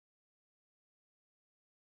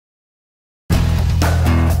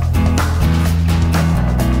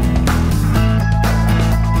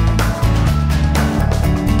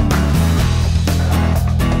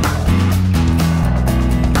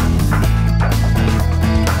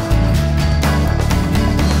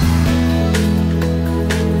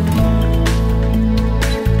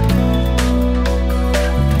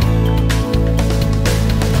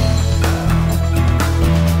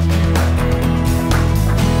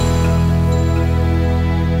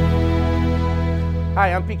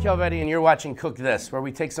Hi, I'm Pete Calvetti, and you're watching Cook This, where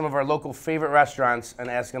we take some of our local favorite restaurants and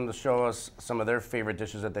ask them to show us some of their favorite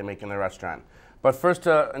dishes that they make in their restaurant. But first,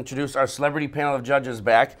 to introduce our celebrity panel of judges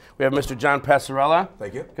back, we have Mr. John Passarella.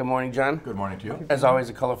 Thank you. Good morning, John. Good morning to you. As always,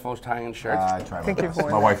 a colorful tie and shirt. I try my best.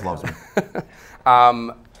 My wife loves me.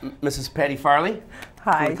 Mrs. Patty Farley.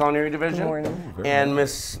 Hi. From the Culinary Division. Good morning. And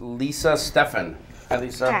Miss Lisa Steffen. Hi,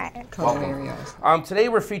 Lisa. Hi. Welcome. Today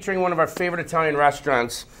we're featuring one of our favorite Italian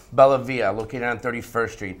restaurants, Bella Via, located on 31st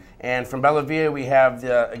Street. And from Bella Via, we have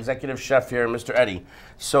the executive chef here, Mr. Eddie.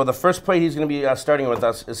 So the first plate he's going to be starting with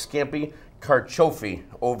us is scampi carciofi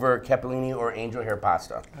over capellini or angel hair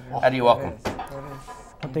pasta. Eddie, welcome.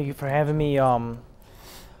 Well, thank you for having me. I'm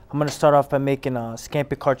going to start off by making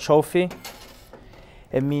scampi carciofi.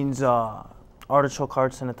 It means artichoke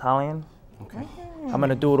hearts in Italian. Okay. I'm going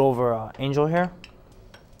to do it over angel hair.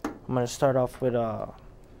 I'm going to start off with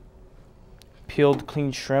peeled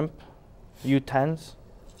clean shrimp, U10s.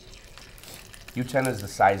 U10 is the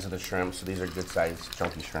size of the shrimp, so these are good sized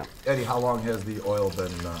chunky shrimp. Eddie, how long has the oil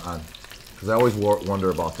been on? Because I always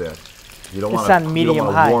wonder about that. You don't It's want on medium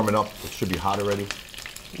to high. warm it up. It should be hot already.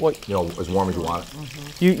 What? You know, as warm as you want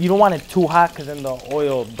it. You don't want it too hot because then the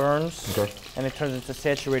oil burns Okay. and it turns into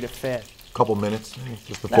saturated fat. Couple minutes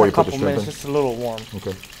just before you put the A couple shrimp minutes, in. just a little warm.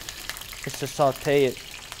 Okay. Just to saute it.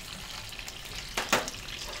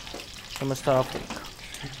 I'm going to start off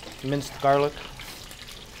with minced garlic.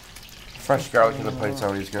 Fresh garlic in the plate's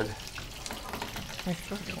always good.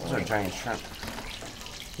 Those are giant shrimp.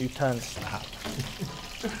 U10s.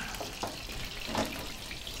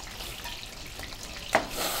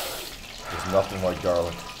 There's nothing like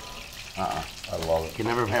garlic. I love it. You can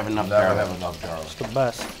never have enough Never garlic. have enough garlic. It's the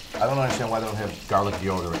best. I don't understand why they don't have garlic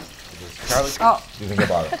deodorant. Garlic? Oh, You think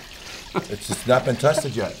about it. It's just not been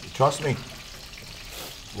tested yet. Trust me.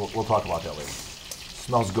 We'll talk about that later.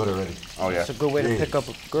 Smells good already. Oh, yeah. It's a good way to Jeez. pick up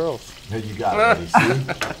girls. Here you got it, Eddie.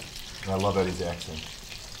 See? I love Eddie's accent.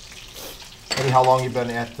 Eddie, how long you been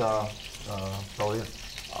at Bella? 4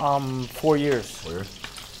 years. 4 years.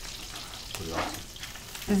 Pretty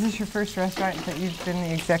awesome. is this your first restaurant that you've been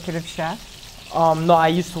the executive chef? No, I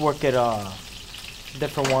used to work at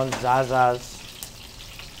different ones, Zaza's,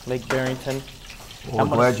 Lake Barrington. Well,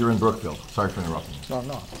 we're glad you're in Brookfield. Sorry for interrupting you.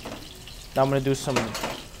 No. Now I'm gonna do some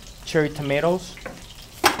cherry tomatoes.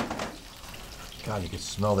 God, you can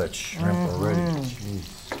smell that shrimp already. Jeez.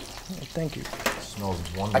 Thank you. It smells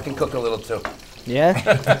wonderful. I can cook a little too.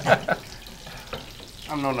 Yeah?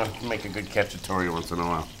 I'm known to make a good cacciatore once in a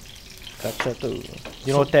while. Gotcha.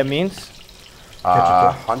 You know what that means?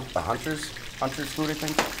 Hunter's food, I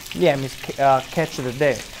think. Yeah, it means catch of the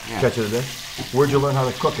day. Catch it today? Where'd you learn how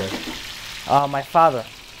to cook it? My father.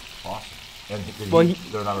 Awesome. And did Well, he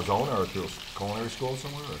he- learn on his own or through culinary school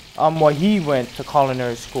somewhere? Or? Well, he went to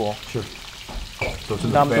culinary school. Sure. So it's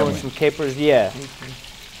in Now the I'm doing family. some capers. Yeah.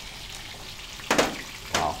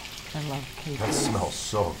 Wow. I love cake. That smells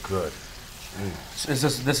so good. Is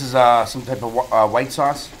this is some type of white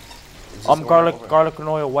sauce? Is this the one Garlic, over- garlic and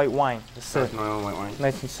oil, white wine. That's Garlic it. and oil, white wine.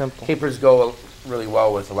 Nice and simple. Capers go really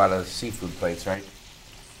well with a lot of seafood plates, right?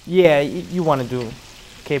 Yeah, you want to do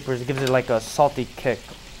capers. It gives it like a salty kick.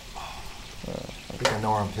 I think I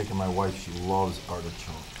know where I'm taking my wife. She loves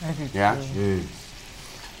artichoke. Yeah. Jeez.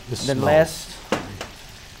 This Then smells- last,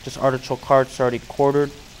 just artichoke hearts already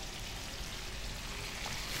quartered.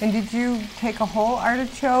 And did you take a whole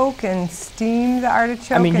artichoke and steam the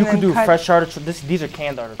artichoke? I mean, you and could then do cut? fresh artichoke. These are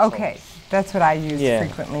canned artichokes. Okay, that's what I use Yeah.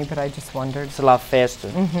 frequently, but I just wondered. It's a lot faster.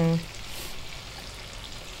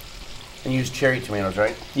 And use cherry tomatoes,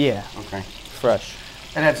 right? Yeah, Okay. fresh.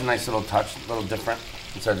 It adds a nice little touch, a little different.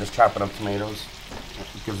 Instead of just chopping up tomatoes,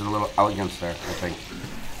 it gives it a little elegance there, I think.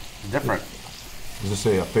 It's different. Is this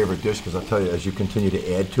a favorite dish? Because I'll tell you, as you continue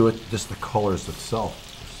to add to it, just the colors itself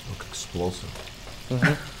just look explosive.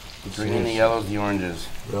 The green and the yellows, the oranges.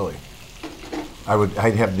 Really.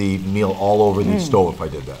 I'd have the meal all over the stove if I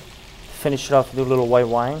did that. Finish it off with a little white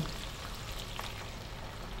wine.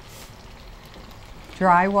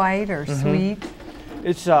 Dry white or sweet?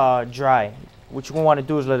 It's dry. What you're gonna want to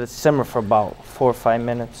do is let it simmer for about 4 or 5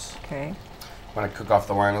 minutes. Okay. Want to cook off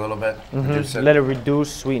the wine a little bit? Reduce it. Let it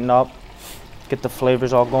reduce, sweeten up, get the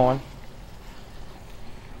flavors all going.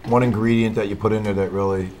 One ingredient that you put in there that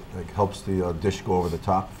really helps the dish go over the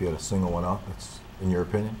top, if you had to single one out, that's in your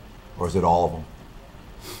opinion? Or is it all of them?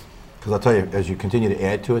 Because I'll tell you, as you continue to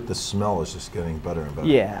add to it, the smell is just getting better and better.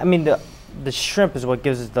 Yeah, I mean the shrimp is what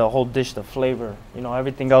gives the whole dish the flavor. You know,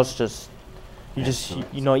 everything else just you just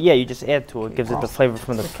add to it. Gives it the flavor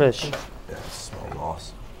from the fish. Yeah, it smells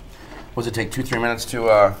awesome. Does it take 2-3 minutes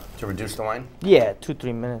to reduce the wine? Yeah,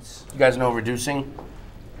 2-3 minutes. You guys know reducing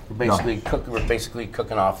We're basically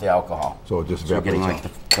cooking off the alcohol. So it just So we're getting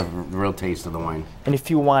evaporates like the real taste of the wine. And if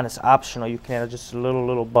you want, it's optional. You can add just a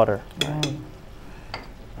little butter. Right.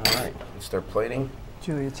 All right, let's start plating.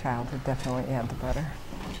 Julia Child would definitely add the butter.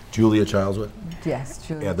 Julia Childs with? Yes,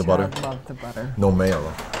 Julia Add the Child butter? loved the butter. No mayo,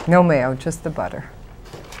 though. No mayo, just the butter.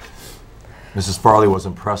 Mrs. Farley was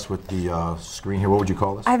impressed with the screen here. What would you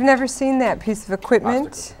call this? I've never seen that piece of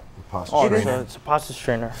equipment. The pasta Oh, strainer. it's a pasta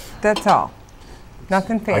strainer. That's all.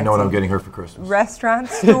 Nothing fancy. I know what I'm getting her for Christmas. Restaurant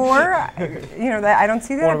store, you know, that I don't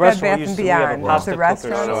see that Well, at in Bed restaurant, Bath and we have a Beyond. It's pasta a cooker,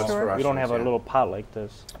 restaurant so it's store. for We don't have a yeah. little pot like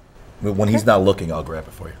this. When he's not looking, I'll grab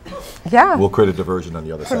it for you. Yeah. We'll create a diversion on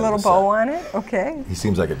the other Put side. a little of the bow on it. Okay. set. He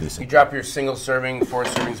seems like a You decent. drop your single serving, 4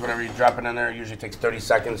 servings, whatever you drop it in there. It usually takes 30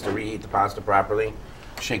 seconds to reheat the pasta properly.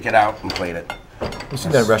 Shake it out and plate it. You've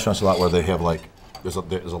seen that in restaurants a lot where they have like, there's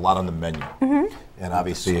a lot on the menu. And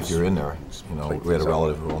obviously if you're in there, you know, we had a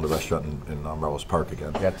relative who owned a restaurant in Melrose Park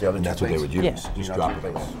again. got the other And two that's what they plates? would use. Yeah. Just drop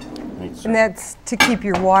it. And that's to keep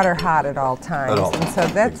your water hot at all times. At all And so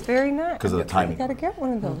that's very nice. Because of the You timing. gotta get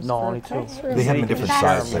one of those. No, for only a two. classroom. They have them in You different can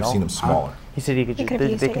share sizes. 'em, I've you seen know? them smaller. He said he could could've they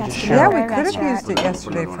used it can just yesterday. Yeah, share. we Our could have restaurant. used it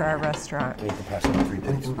yesterday for our restaurant. I need to pass out 3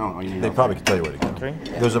 plates. No, you need They all probably three. can tell you where to go.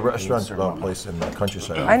 3? There's a restaurant place in the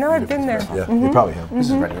countryside. I know, I've been there. Yeah, they probably have. This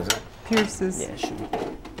is ready, isn't it? Pierce's. Yeah, it should be.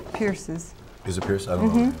 Pierce's. Is it Pierce? I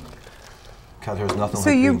don't know. God, there's nothing So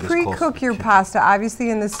like you being this close to pre-cook the your kitchen. pasta,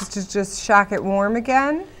 obviously, and this is to just shock it warm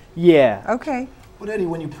again? Yeah. Okay. But Eddie,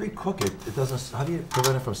 when you pre-cook it, it doesn't. How do you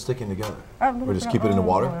prevent it from sticking together? A little Or just bit keep it in the of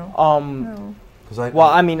water? oil. Because Well,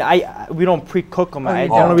 I mean, we don't pre-cook them. Oh, you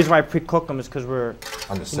The only don't? reason why I pre-cook them is because we're,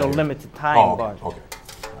 limited time. Oh, But okay.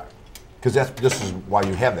 Because this is why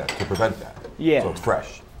you have that, to prevent that. Yeah. So it's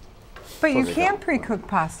fresh. But you they can pre-cook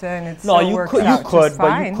pasta and it no, still you works could, out just but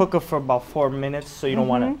fine. you cook it for about 4 minutes, so you don't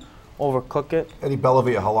want to overcook it. Eddie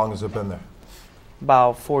Bellavia, how long has it been there?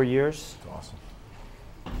 About 4 years. It's awesome.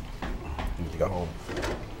 Need to go.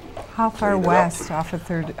 How far Clean it up. west off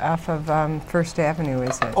of First Avenue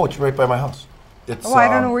is it? Oh, it's right by my house. It's, Oh, I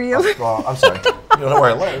don't know where you live. I'm sorry. You don't know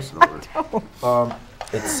where I live.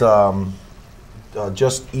 It's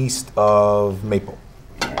just east of Maple.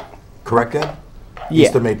 Correct, Ed? Yeah.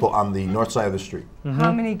 East of Maple on the north side of the street.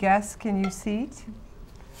 How many guests can you seat?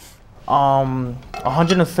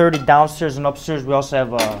 130 downstairs and upstairs. We also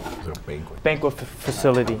have a There's a banquet. banquet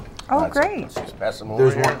facility. Oh, great. Let's pass them over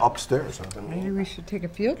There's here. one upstairs. Huh? Maybe we should take a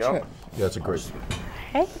field Go. trip. Yeah, it's a great.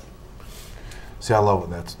 Hey. See, I love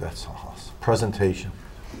it. That's awesome. Presentation.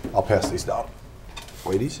 I'll pass these down.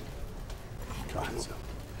 Ladies. God,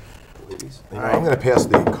 ladies. You know, right. I'm going to pass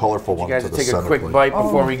the colorful You one guys to the take a center, quick please. bite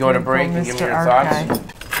before we go to Here break go and give me Mr. your thoughts.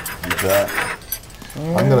 Archive. You bet.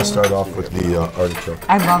 I'm going to start off with the artichoke.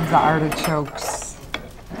 I love the artichokes.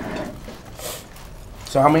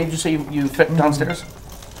 So how many did you say you fit downstairs?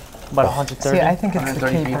 About 130. See, I think it's the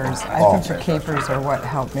 130 people. capers. I Oh, think the capers are what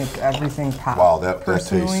help make everything pop. Wow, that tastes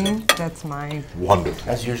Personally, that's my. wonderful.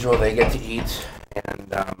 As usual, they get to eat,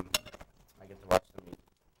 and I get to watch them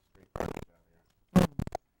eat.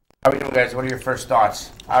 How are we doing, guys? What are your first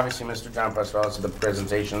thoughts? Obviously, Mr. John Pasquale said the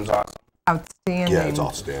presentation's awesome. Outstanding. Yeah, it's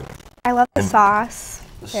outstanding. I love the sauce.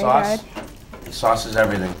 The Very sauce, good. the sauce is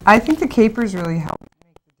everything. I think the capers really help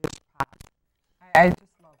make the dish pop. I just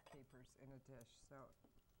love capers in a dish. So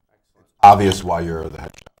Obvious why you're the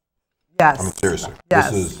head chef. yes, I mean, seriously.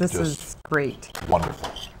 yes, This this is is just great. wonderful.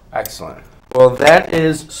 Excellent. Well, that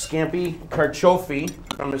is scampi carciofi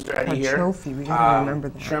from Mr. Eddie here. Carciofi, we gotta remember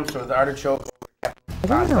that. Shrimps with artichoke. I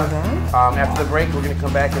didn't know that. After the break, we're going to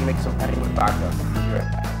come back and make some penne with vodka. Be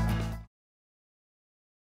right back.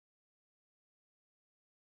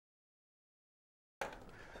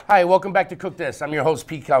 Hi, welcome back to Cook This. I'm your host,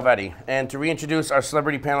 Pete Calvetti. And to reintroduce our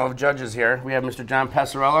celebrity panel of judges here, we have Mr. John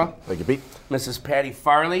Passarella, Thank you, Pete. Mrs. Patty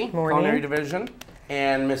Farley, Morning. Culinary Division,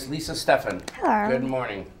 and Miss Lisa Steffen. Hello. Good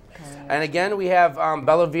morning. And again, we have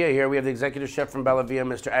Bella Via here. We have the executive chef from Bella Via,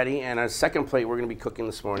 Mr. Eddie. And our second plate we're going to be cooking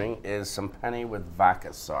this morning is some penne with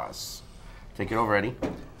vodka sauce. Take it over, Eddie.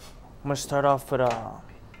 I'm gonna start off with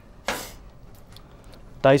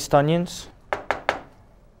diced onions.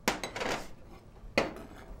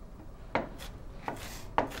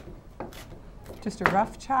 Just a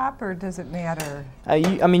rough chop, or does it matter? I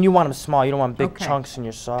mean, you want them small. You don't want big Okay. chunks in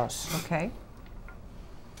your sauce. Okay.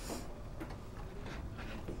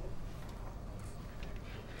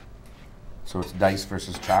 So it's dice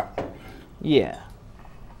versus chop. Yeah.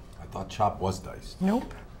 I thought chop was diced.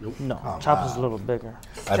 Nope. No, chop is a little bigger.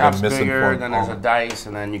 I've Chop's been bigger, misinformed. then there's a dice,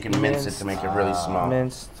 and then you can mince it to make it really small.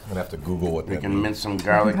 Minced. I'm going to have to Google what You that can means. mince some You can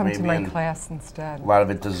garlic come to maybe, my and class instead. a lot of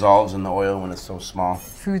it dissolves in the oil when it's so small.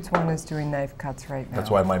 Foods One is doing knife cuts right now. That's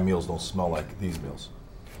why my meals don't smell like these meals.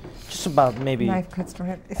 Just about maybe. Knife cuts don't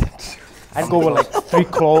have. I'd go with like three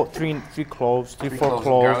cloves, four cloves of cloves.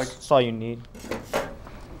 garlic? That's all you need.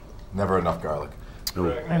 Never enough garlic.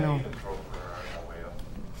 I know.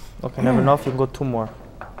 Okay, never enough. You can go 2 more.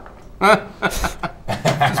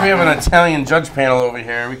 Since we have an Italian judge panel over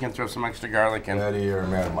here, we can throw some extra garlic in. Eddie, you're a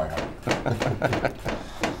man of my heart.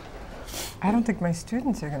 I don't think my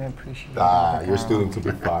students are going to appreciate it. Your students will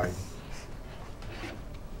be fine.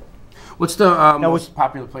 What's the most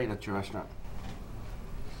popular plate at your restaurant?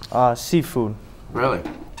 Seafood. Really?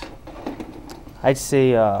 I'd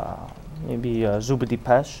say maybe zuba di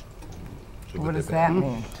pesce. What does that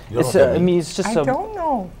mean? It's I mean, it's just I don't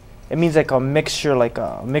know. It means like a mixture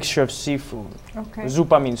of seafood. Okay.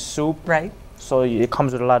 Zuppa means soup. Right. So it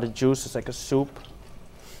comes with a lot of juice. It's like a soup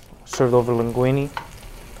served over linguine.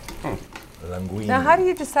 Linguine. Now, how do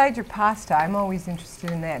you decide your pasta? I'm always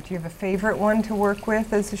interested in that. Do you have a favorite one to work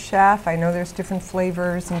with as a chef? I know there's different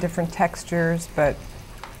flavors and different textures, but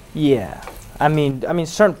Yeah, I mean,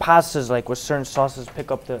 certain pastas like with certain sauces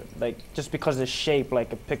pick up the just because of the shape,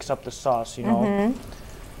 like it picks up the sauce, you know.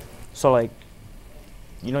 So like,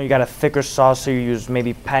 you know, you got a thicker sauce, so you use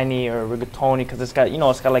maybe penne or rigatoni because it's got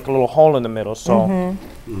like a little hole in the middle, so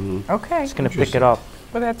okay. it's gonna pick it up.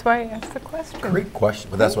 Well, that's why I asked the question. Great question,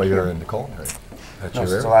 but that's why you're into culinary. That's No,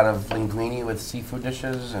 your it's a area. lot of linguine with seafood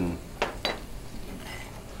dishes, and I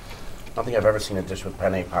don't think I've ever seen a dish with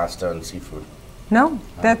penne pasta and seafood. No,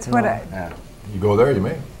 that's what I. Yeah, You go there, you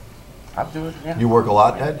may. I'll do it. Yeah. You work a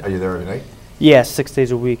lot, Ed? Are you there every night? Yeah, 6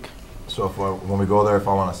 days a week. So when we go there, if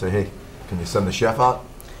I want to say, hey, can you send the chef out?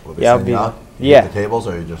 Will they Yeah, I'll send be you there. out? You Yeah. get the tables,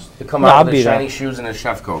 or you just, To come No, out I'll with be his there. shiny shoes and his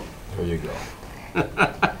chef coat. there you go.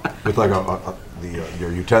 With like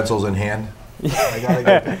your utensils in hand. I gotta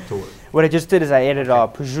get back to it. What I just did is I added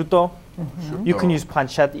prosciutto. You can use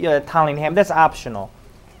pancetta, Italian ham. That's optional.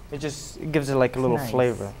 It gives it like a little nice.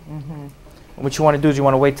 flavor. What you want to do is you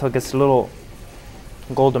want to wait till it gets a little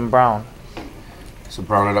golden brown. So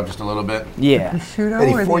brown it up just a little bit. Yeah. Prosciutto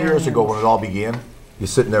Eddie, or 4 the years ago onions? when it all began, you're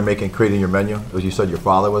sitting there creating your menu. As you said, your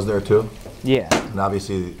father was there too, Yeah. and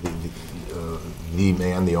obviously the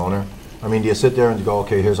man, the owner. I mean, do you sit there and go,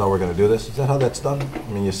 okay, here's how we're going to do this? Is that how that's done?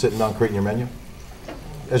 I mean, you're sitting down creating your menu?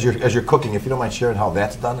 As you're cooking, if you don't mind sharing how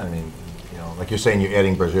that's done, I mean, like you're saying you're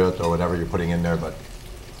adding prosciutto or whatever you're putting in there, but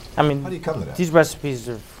I mean, how do you come to that? these recipes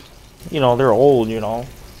are, they're old,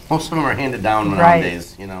 Most of them are handed down Right.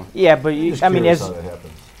 nowadays. Yeah, but Just I mean, curious as how that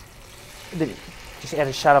happens. just add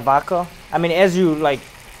a shot of vodka. I mean, as you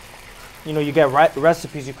you get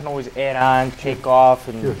recipes, you can always add on, take off,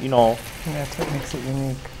 and Sure. And that's what makes it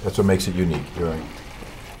unique. That's what makes it unique. You're right.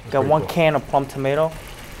 got pretty 1 cool. can of plum tomato.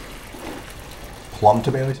 Plum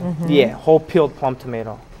tomatoes? Yeah, whole peeled plum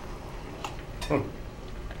tomato.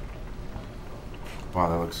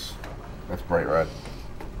 Wow, that's bright red.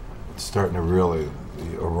 It's starting to really,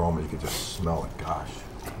 the aroma, you can just smell it. Gosh.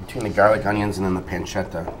 Between the garlic, onions, and then the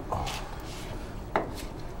pancetta.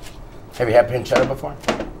 Have you had pancetta before?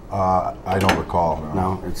 I don't recall.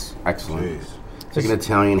 No, it's excellent. Jeez. It's like an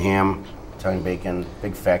Italian ham, Italian bacon,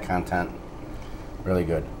 big fat content. Really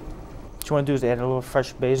good. What you want to do is add a little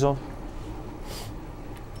fresh basil.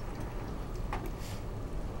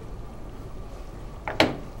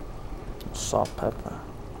 Salt, pepper.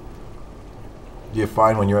 Do you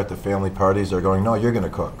find when you're at the family parties, they're going, no, you're going to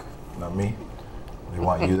cook, not me? They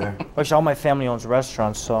want you there? Actually, all my family owns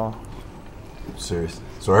restaurants, so Seriously.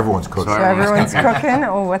 So everyone's cooking. So everyone's cooking?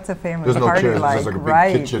 Oh, what's a family There's no party chairs, like? there's just like a big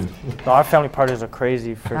Right. kitchen. no, our family parties are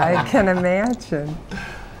crazy. I can imagine.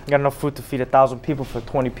 Got enough food to feed 1,000 people for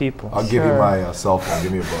 20 people. I'll give you Sure. my cell phone,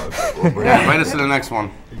 give me a buzz. We'll bring Yeah, it. invite us to the next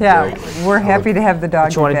one. Yeah, Great. we're happy to have the dog.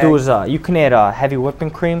 What you want to do is you can add heavy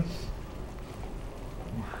whipping cream,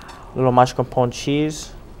 a little mascarpone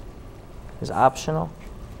cheese is optional.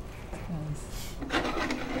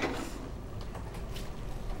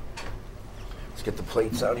 Let's get the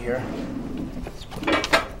plates out here.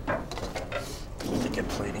 Get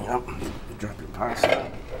plating up. Drop your pasta.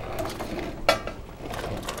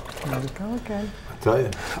 There we go again.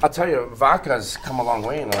 I'll tell you, vodka's come a long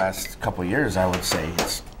way in the last couple of years, I would say.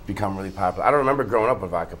 It's become really popular. I don't remember growing up with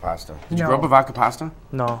vodka pasta. Did you grow up with vodka pasta?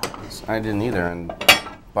 No. I didn't either,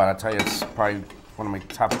 but I'll tell you, it's probably one of my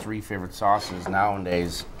top 3 favorite sauces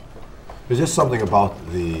nowadays. There's just something about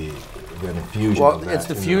the infusion. Well, of that it's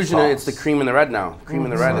the in fusion, it's the sauce. cream in the red now. Cream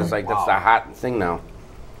in the red is like, that's the hot thing now.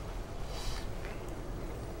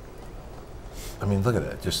 I mean, look at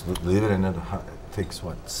that. Just leave it in it. It takes,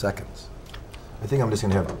 what, seconds? I think I'm just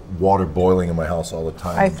going to have water boiling in my house all the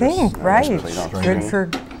time. I Just think, right. plate off Good string. for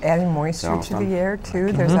adding moisture Almost to done. the air,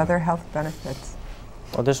 too. There's other health benefits.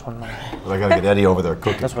 Oh, this one. But I gotta get Eddie over there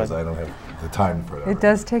cooking That's because right. I don't have the time for that. It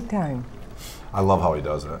does take time. I love how he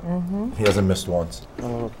does that. He hasn't missed once. A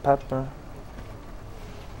little pepper.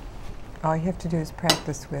 All you have to do is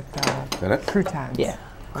practice with That it? croutons. Yeah.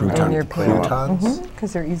 In your pan. Croutons?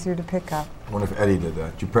 Because they're easier to pick up. I wonder if Eddie did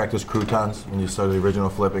that. Did you practice croutons when you started the original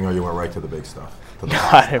flipping, or you went right to the big stuff? To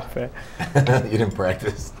the you didn't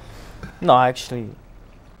practice? No, I actually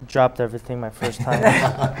dropped everything my first time.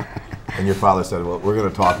 And your father said, well, we're going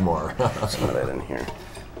to talk more. Let's put that in here.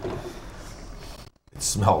 It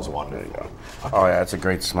smells There wonderful. you go. Oh yeah, it's a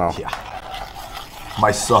great smell. Yeah.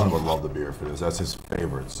 My son would love the beer for this. That's his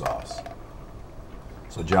favorite sauce.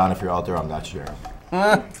 So, John, if you're out there, I'm not sharing.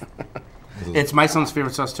 It's my son's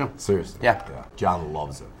favorite sauce too. Seriously. Yeah. John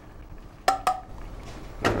loves it.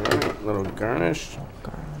 Little garnish.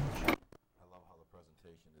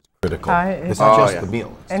 Critical. It's It's not Oh, just yeah. the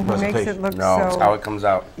meal. It's And the he makes it presentation. look No, it's how so it comes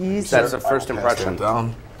out. easy. That's the first Pass impression. that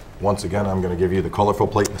down. Once again, I'm going to give you the colorful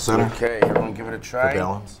plate in the center Okay, everyone give it a for try.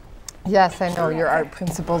 balance. Yes, I know your art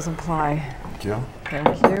principles apply. Thank you.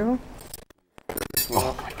 Thank you.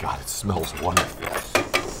 Oh my God, it smells wonderful.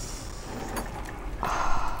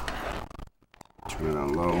 Turn it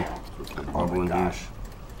on low. So it's got bubble in here.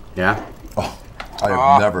 Yeah? Oh, I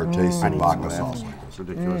have never I tasted need vodka some of that. sauce like It's this.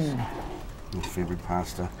 ridiculous. My favorite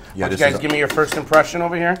pasta. Yeah, Why don't this you guys is a- give me your first impression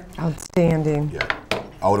over here? Outstanding. Yeah,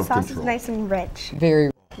 out of Sauce is control. nice and rich.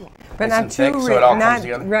 Very. But Nice not and too thick, rich. so it all comes Not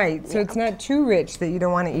together? right. So it's not too rich that you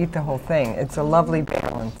don't want to eat the whole thing. It's a lovely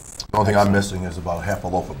balance. The only thing I'm missing is about half a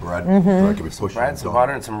loaf of bread. So I can be pushing Bread, it some down.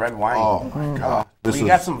 butter, and some red wine. Oh my God. Well, you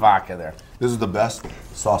got some vodka there. This is the best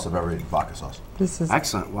sauce I've ever eaten, vodka sauce. This is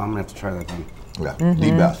Excellent. Well, I'm going to have to try that then. Yeah,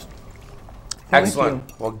 the best.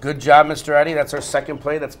 Excellent. Well, good job, Mr. Eddie. That's our second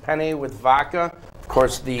plate. That's penne with vodka. Of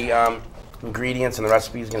course, the ingredients and the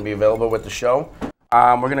recipe is going to be available with the show.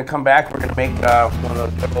 We're going to come back. We're going to make one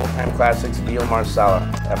of the old-time classics, veal marsala,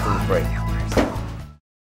 after the break.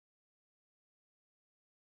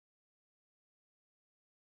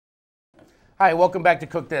 Hi, welcome back to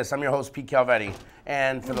Cook This. I'm your host, Pete Calvetti.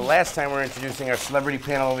 And for the last time, we're introducing our celebrity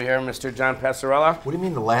panel over here, Mr. John Passarella. What do you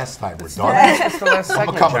mean the last time we're done? It's the last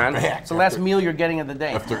segment, coming John. back It's the last meal you're getting of the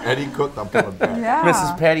day. After Eddie cooked, I'm coming back. yeah.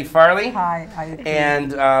 Mrs. Patty Farley. Hi. I agree.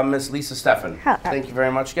 And Miss Lisa Steffen. Hi. Thank you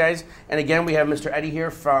very much, guys. And again, we have Mr. Eddie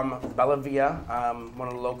here from Bella Via, one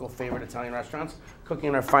of the local favorite Italian restaurants,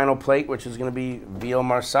 cooking our final plate, which is going to be veal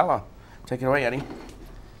marsala. Take it away, Eddie.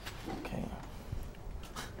 Okay.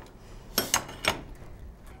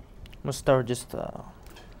 I'm gonna start with just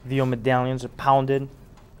veal medallions, are pounded.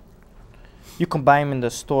 You can buy them in the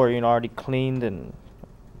store, already cleaned and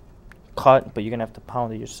cut, but you're gonna have to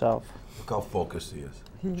pound it yourself. Look how focused he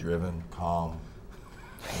is. Driven, calm.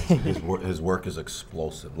 His work is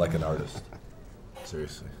explosive, like an artist.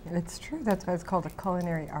 Seriously. It's true. That's why it's called a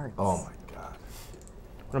culinary arts. Oh my God.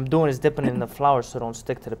 What I'm doing is dipping it in the flour so it don't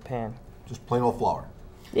stick to the pan. Just plain old flour.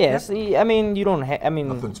 Yeah, see, I mean, you don't have,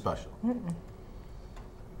 Nothing special.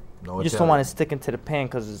 No you just don't want it sticking to the pan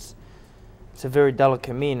because it's a very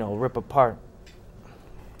delicate meat, it'll rip apart.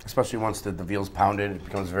 Especially once the veal's pounded, it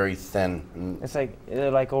becomes very thin. And It's like,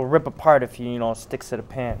 it'll rip apart if sticks to the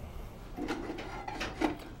pan.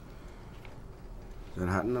 is that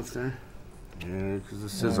hot enough there? Yeah, because the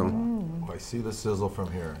sizzle. Oh, I see the sizzle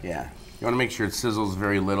from here. Yeah. You want to make sure it sizzles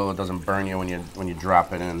very little. It doesn't burn you when you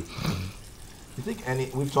drop it in. You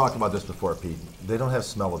think we've talked about this before, Pete. They don't have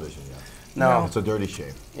smell-o-vision yet. No. It's a dirty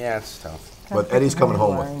shame. Yeah, it's tough. But Eddie's coming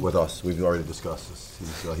home with us. We've already discussed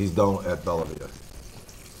this. He's done at Bella Via.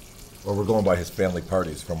 Or we're going by his family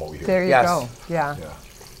parties from what we hear. There you Yes. go. Yeah. Yeah.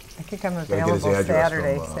 I think I'm get his available address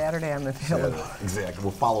Saturday. from, Saturday I'm available. Yeah, exactly.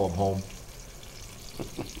 We'll follow him home.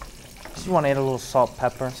 Just want to add a little salt,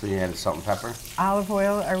 pepper. So you added salt and pepper? Olive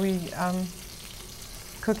oil, are we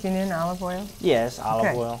cooking in olive oil? Yes, olive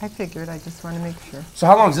Okay, oil. I figured. I just want to make sure. So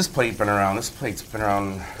how long has this plate been around? This plate's been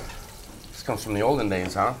around, this comes from the olden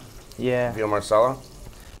days, huh? Yeah. Veal marsala?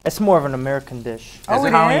 It's more of an American dish. Oh, it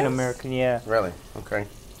Italian is? American, yeah. Really? Okay.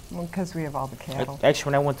 Well, because we have all the cattle. Actually,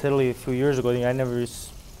 when I went to Italy a few years ago, I never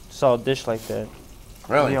saw a dish like that.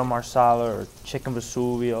 Really? Veal marsala or chicken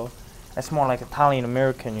vesuvio. That's more like Italian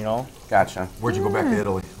American, Gotcha. Where'd you go back to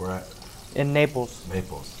Italy? We're at In Naples.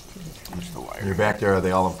 Naples. Push the And wire. you're back there. Are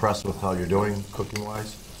they all impressed with how you're doing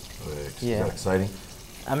cooking-wise? Is Yeah. that exciting?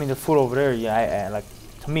 I mean, the food over there, yeah,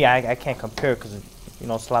 to me, I can't compare because,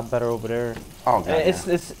 it's a lot better over there. Oh, God, It's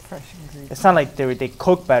Fresh ingredients. it's not like they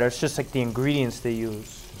cook better. It's just like the ingredients they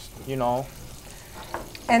use,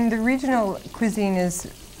 And the regional cuisine is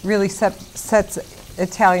really sets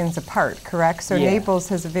Italians apart, correct? So Yeah. Naples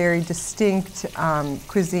has a very distinct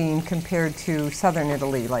cuisine compared to southern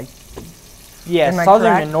Italy, like Yeah, Am I Southern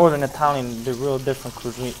correct? and Northern Italian, they're real different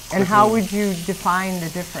cuisine. And how would you define the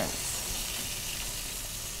difference?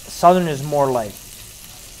 Southern is more like,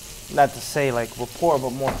 not to say like rapport,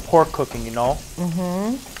 but more pork cooking, you know?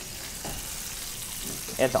 Mm-hmm.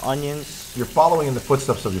 Add the onions. You're following in the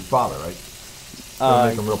footsteps of your father, right? Gonna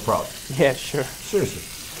make him real proud. Yeah, sure. Seriously.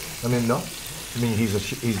 I mean, no? I mean, he's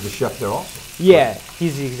the chef there also. Yeah,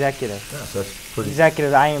 he's the executive. Yeah, so that's pretty...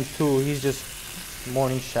 Executive, I am too. He's just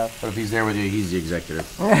morning chef. But if he's there with you, he's the executive.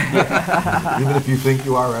 Even if you think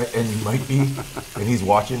you are, right, and you might be, and he's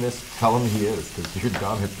watching this, tell him he is, because you're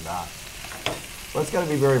dumb if not. Well, it's got to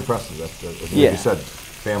be very impressive. As you said,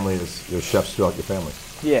 family, there's chefs throughout your family.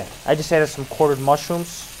 Yeah, I just added some quartered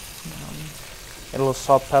mushrooms, and a little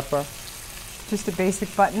salt, pepper. Just a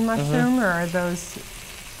basic button mushroom, or are those?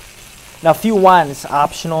 Now, if you want, it's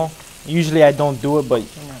optional. Usually I don't do it, but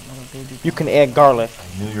you can add garlic.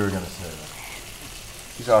 I knew you were going to say that.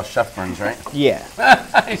 These are all chef burns, right? Yeah.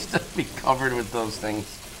 I used to be covered with those things.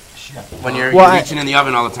 When you're reaching in the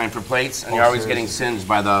oven all the time for plates, and you're always getting singed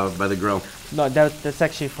by the grill. No, that's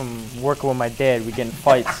actually from working with my dad. We get in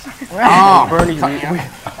fights. Oh,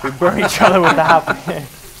 we burn each other with the hot pan.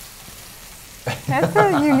 That's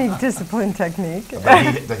a unique discipline technique.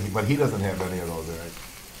 But he doesn't have any of those, right?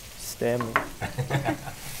 Stab me.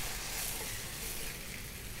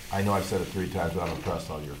 I know I've said it 3 times, but I'm impressed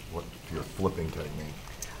on your flipping technique.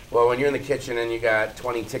 well, when you're in the kitchen and you got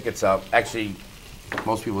 20 tickets up, actually,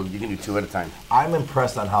 most people, you can do 2 at a time. I'm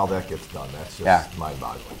impressed on how that gets done. That's just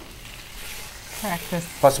mind-boggling. Practice.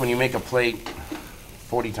 Plus, when you make a plate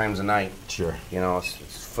 40 times a night, Sure. you know, it's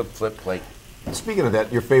flip plate. Speaking of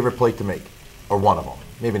that, your favorite plate to make, or one of them,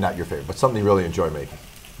 maybe not your favorite, but something you really enjoy making.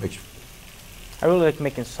 I really like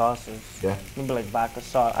making sauces. Yeah? Maybe like vodka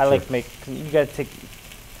sauce. I like making. You gotta take.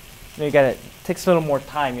 It takes a little more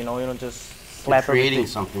time. You don't just slap You're creating everything.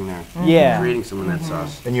 something there. Yeah. Creating some of that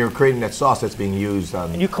sauce. And you're creating that sauce that's being used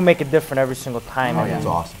on... And you can make it different every single time. Oh, yeah, it's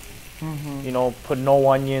awesome. Put no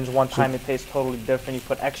onions. One time it tastes totally different. You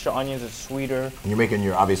put extra onions, it's sweeter. And you're making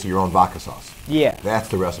obviously your own vodka sauce. Yeah. That's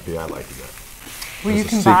the recipe I like to get. Well, you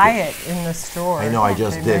That's a can buy secret. it in the store. I know I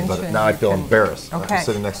just They did, but mentioned now I you feel can- embarrassed. Okay. I'm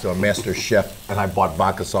sitting next to a master chef, and I bought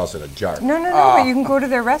vodka sauce in a jar. No, but you can go to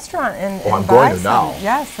their restaurant and I'm buy going to some. now.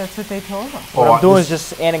 Yes, that's what they told them. What I'm doing is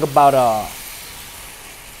just adding about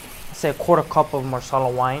say a quarter cup of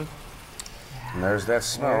Marsala wine. And there's that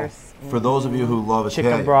smell. For those of you who love Chicken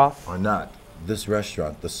Italian broth. or not, this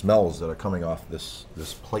restaurant, the smells that are coming off this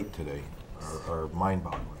plate today are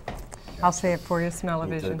mind-boggling. I'll say it for you,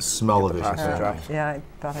 smell-o-vision. Smell-o-vision. pasta drop. Yeah, I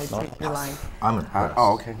thought I'd take your line. I'm impressed.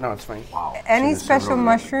 Oh, okay. No, it's fine. Wow. Any Just serve it special over there.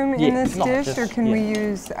 mushroom in Yeah, this no, dish, just- or can we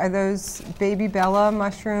use, are those baby Bella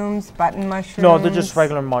mushrooms, button mushrooms? No, they're just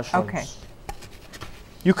regular mushrooms. Okay.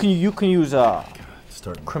 You can use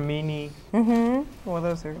Starting. cremini. Well,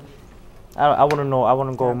 those are, I wouldn't know. I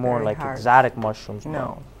wouldn't go Not more very like hard. exotic mushrooms.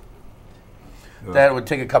 no. That would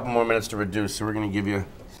take a couple more minutes to reduce, so we're going to give you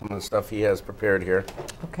some of the stuff he has prepared here.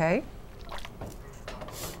 Okay.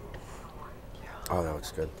 Oh, that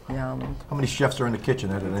looks good. Yum. How many chefs are in the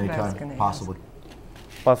kitchen at any what I was time, gonna possibly?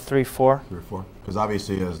 About 3, 4. 3 or 4? Because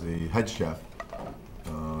obviously, as the head chef,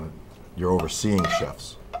 you're overseeing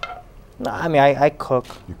chefs. No, I mean I cook.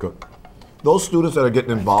 You cook. Those students that are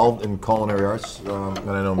getting involved in culinary arts, and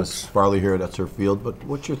I know Ms. Farley here, that's her field, but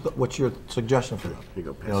what's your suggestion for them? You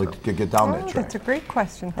go, You know, to get down that Oh, track. that's a great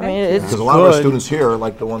question. I mean, Thank you. it's Because a lot of our good. students here,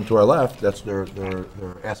 like the one to our left, that's their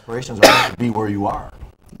aspirations are to be where you are.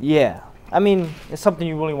 Yeah. I mean, it's something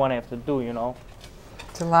you really want to have to do.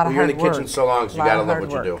 It's a lot of Well, you're in hard the work. kitchen so long, so you Lot got to of love hard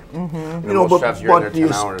what you work. do. You know, most chefs, you're in there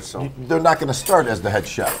 10 hours, so. they're not going to start as the head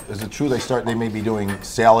chef. Is it true they may be doing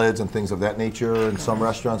salads and things of that nature in some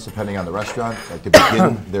restaurants, depending on the restaurant, like to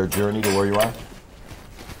begin their journey to where you are?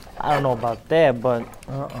 I don't know about that, but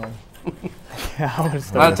yeah, I would A lot of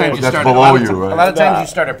start. times you That's start. below you, right? A lot of times you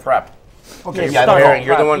start at prep. Okay, Yeah, You're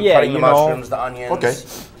start the one Yeah, cutting the you know. mushrooms, the onions. Okay.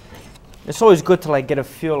 It's always good to like get a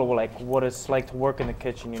feel of like what it's like to work in the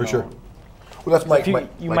kitchen. For know. sure. Well, that's my, If you, my,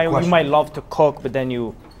 you my might question. you might love to cook, but then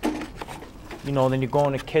you then you go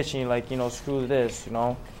in the kitchen, you're like, screw this,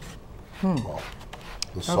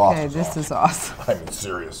 The sauce Okay, is this awesome. is awesome. I mean,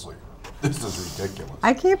 seriously. This is ridiculous.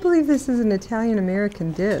 I can't believe this is an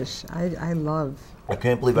Italian-American dish. I love. I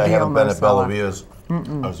can't believe I Veal haven't been at Marsala. Bella Via's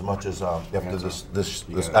as much as after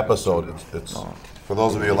this episode. It's for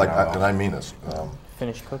those of you like, and I mean this,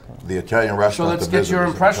 Finish cooking. the Italian So restaurant. let's to get visit your is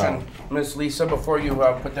in impression, town. Miss Lisa, before you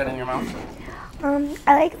put that in your mouth.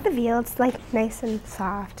 I like the veal. It's like nice and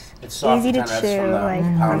soft. It's soft, Easy to kind of, chew. from the Like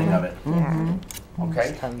pounding of it. yeah.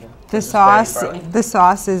 Okay. Tender. The Is this Betty sauce. Farley? The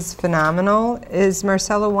sauce is phenomenal. Is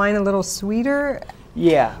Marcella wine a little sweeter?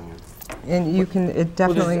 Yeah. And you can, it Well,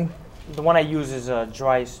 definitely, the one I use is a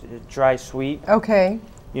dry sweet. okay.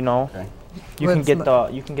 You know, Okay. you can Let's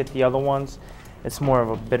get the other ones. It's more of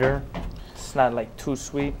a bitter. It's not like too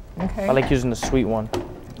sweet. Okay. I like using the sweet one.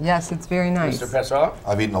 Yes, it's very nice. Mr. Passola?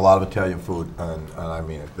 I've eaten a lot of Italian food, and I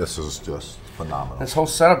mean it. This is just phenomenal. This whole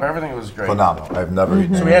setup, everything was great. Phenomenal. I've never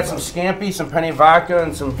eaten. So we had some scampi, some penne vodka,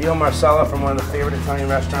 and some veal marsala from one of the favorite Italian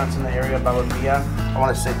restaurants in the area, Bella Via. I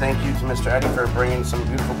want to say thank you to Mr. Eddie for bringing some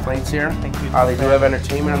beautiful plates here. Thank you. They do have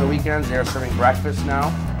entertainment on the weekends. They are serving breakfast now,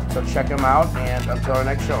 so check them out. And until our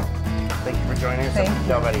next show, thank you for joining us. Thank I'm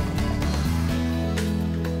you. Calvetti.